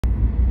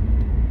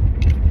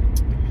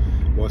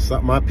What's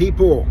up, my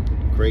people?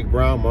 Craig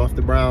Brown,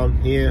 Master Brown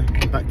here,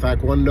 Impact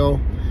Taekwondo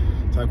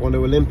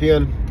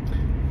Olympian.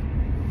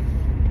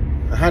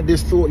 I had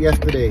this thought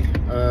yesterday.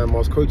 I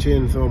was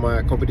coaching some of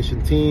my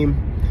competition team,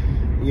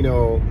 you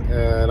know,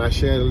 and I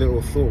shared a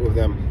little thought with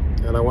them,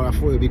 and I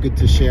thought it'd be good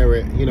to share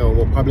it, you know,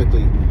 more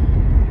publicly.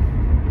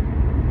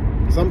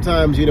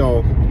 Sometimes, you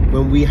know,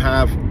 when we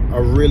have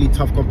a really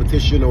tough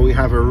competition or we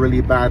have a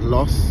really bad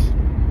loss,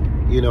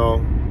 you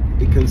know,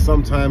 it can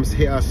sometimes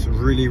hit us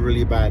really,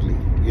 really badly,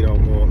 you know,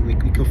 or we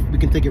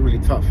can take it really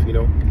tough, you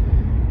know.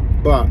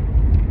 But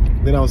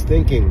then I was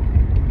thinking,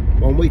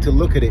 one way to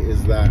look at it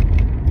is that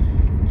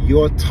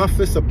your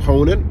toughest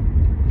opponent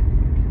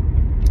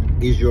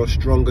is your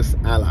strongest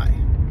ally.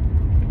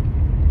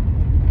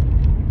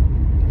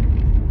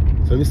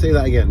 So let me say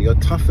that again. Your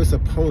toughest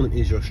opponent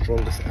is your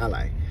strongest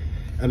ally.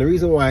 And the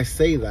reason why I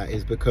say that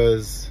is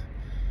because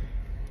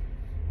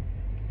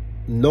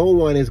no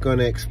one is going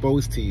to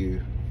expose to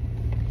you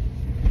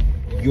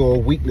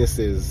your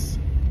weaknesses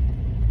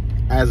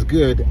as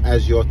good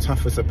as your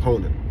toughest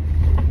opponent.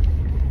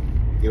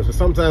 You know, so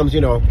sometimes,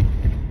 you know,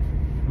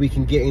 we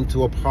can get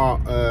into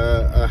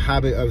a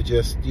habit of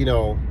just, you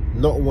know,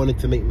 not wanting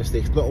to make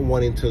mistakes, not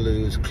wanting to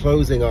lose,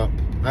 closing up.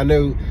 I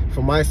know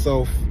for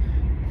myself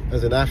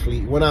as an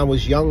athlete, when I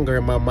was younger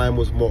and my mind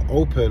was more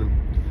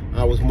open,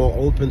 I was more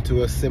open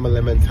to a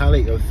similar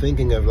mentality of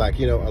thinking of, like,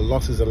 you know, a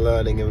loss is a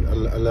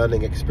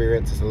learning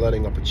experience, it's a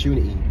learning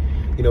opportunity.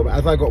 You know, but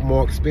as I got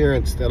more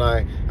experience, then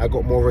I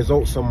got more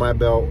results on my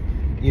belt,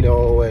 you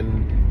know,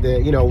 and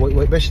you know,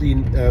 especially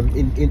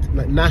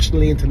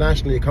nationally,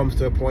 internationally, it comes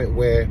to a point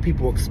where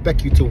people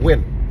expect you to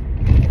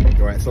win,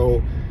 right?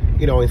 So,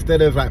 you know,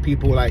 instead of like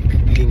people like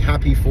being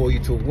happy for you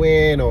to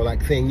win or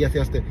like saying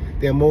yes,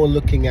 they're more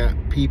looking at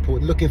people,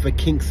 looking for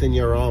kinks in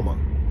your armor.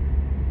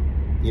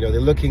 You know,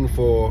 they're looking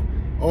for,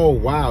 oh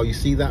wow, you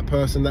see that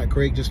person that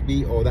Craig just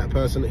beat, or that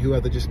person that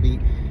whoever just beat,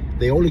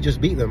 they only just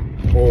beat them,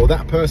 or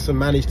that person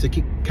managed to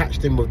catch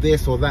them with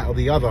this or that or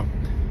the other.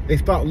 They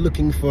start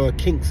looking for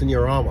kinks in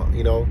your armor,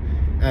 you know.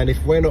 And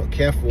if we're not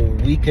careful,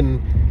 we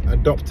can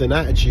adopt an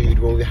attitude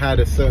when we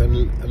had a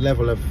certain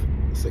level of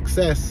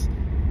success,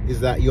 is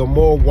that you're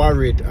more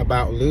worried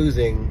about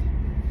losing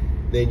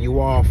than you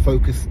are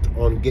focused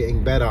on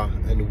getting better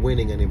and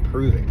winning and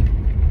improving.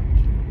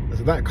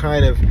 So that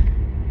kind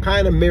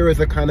of mirrors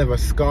a kind of a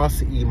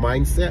scarcity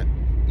mindset,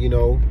 you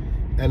know.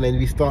 And then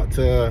we start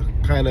to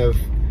kind of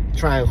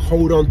try and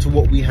hold on to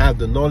what we have,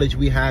 the knowledge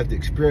we have, the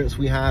experience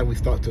we have. We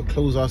start to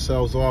close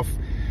ourselves off,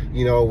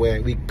 you know,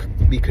 where we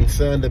be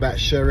concerned about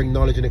sharing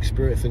knowledge and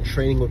experience and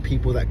training with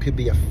people that could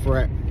be a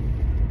threat.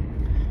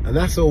 And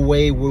that's a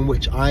way in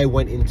which I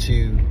went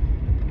into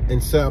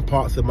in certain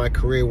parts of my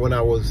career when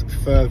I was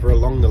further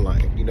along the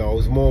line. You know, I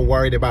was more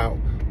worried about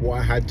what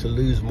I had to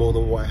lose more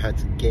than what I had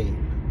to gain.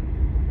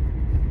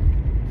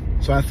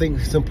 So I think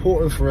it's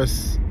important for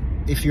us,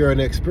 if you're an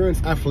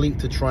experienced athlete,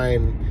 to try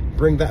and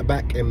bring that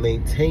back and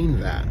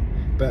maintain that.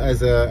 But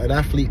as an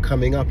athlete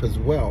coming up as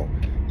well,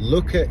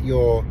 look at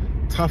your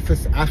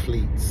toughest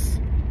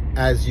athletes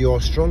as your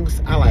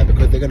strongest ally,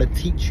 because they're going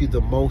to teach you the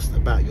most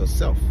about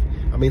yourself.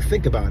 I mean,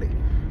 think about it.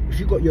 If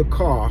you got your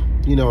car,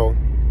 you know,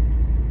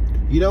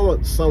 you don't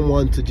want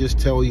someone to just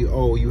tell you,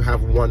 oh, you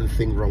have one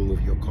thing wrong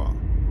with your car.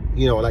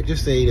 You know, like,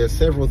 just say there's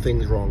several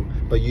things wrong,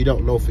 but you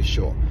don't know for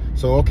sure.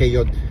 So, okay,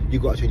 you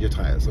got to change your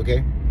tires,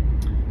 okay?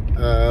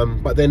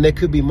 But then there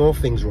could be more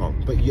things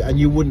wrong, and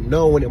you wouldn't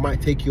know, and it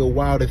might take you a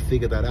while to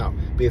figure that out.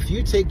 But if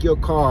you take your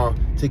car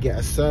to get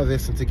a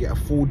service and to get a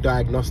full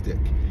diagnostic,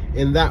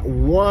 in that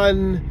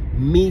one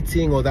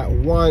meeting or that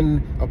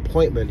one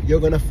appointment,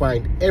 you're going to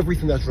find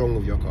everything that's wrong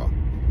with your car,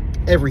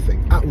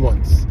 everything at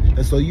once.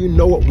 And so you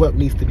know what work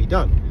needs to be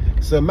done.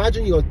 So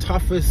imagine your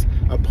toughest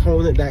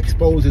opponent that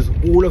exposes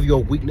all of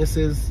your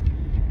weaknesses.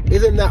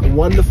 Isn't that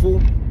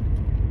wonderful?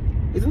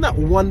 Isn't that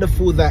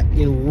wonderful that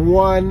in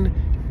one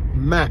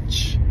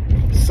match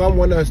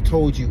someone has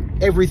told you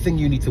everything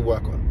you need to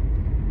work on?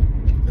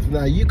 And so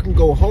now you can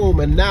go home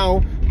and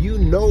now you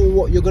know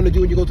what you're going to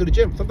do when you go to the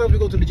gym. Sometimes we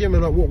go to the gym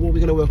and like, what are we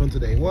going to work on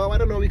today? Well, I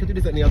don't know, we can do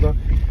this and the other.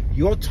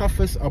 Your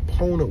toughest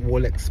opponent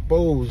will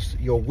expose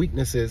your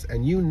weaknesses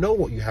and you know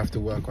what you have to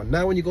work on.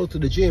 Now when you go to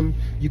the gym,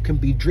 you can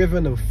be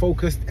driven and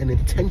focused and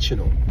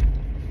intentional.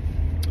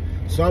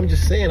 So I'm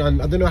just saying, I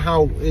don't know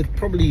how, it's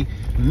probably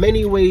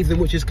many ways in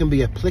which this can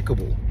be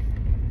applicable.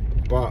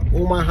 But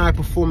all my high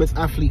performance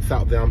athletes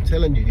out there, I'm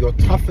telling you, your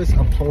toughest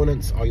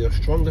opponents are your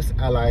strongest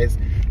allies,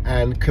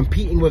 and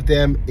competing with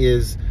them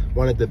is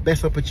one of the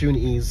best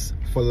opportunities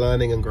for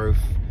learning and growth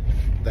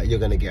that you're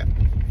going to get.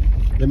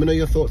 Let me know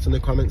your thoughts in the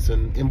comments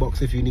and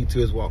inbox if you need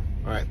to as well.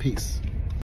 All right, peace.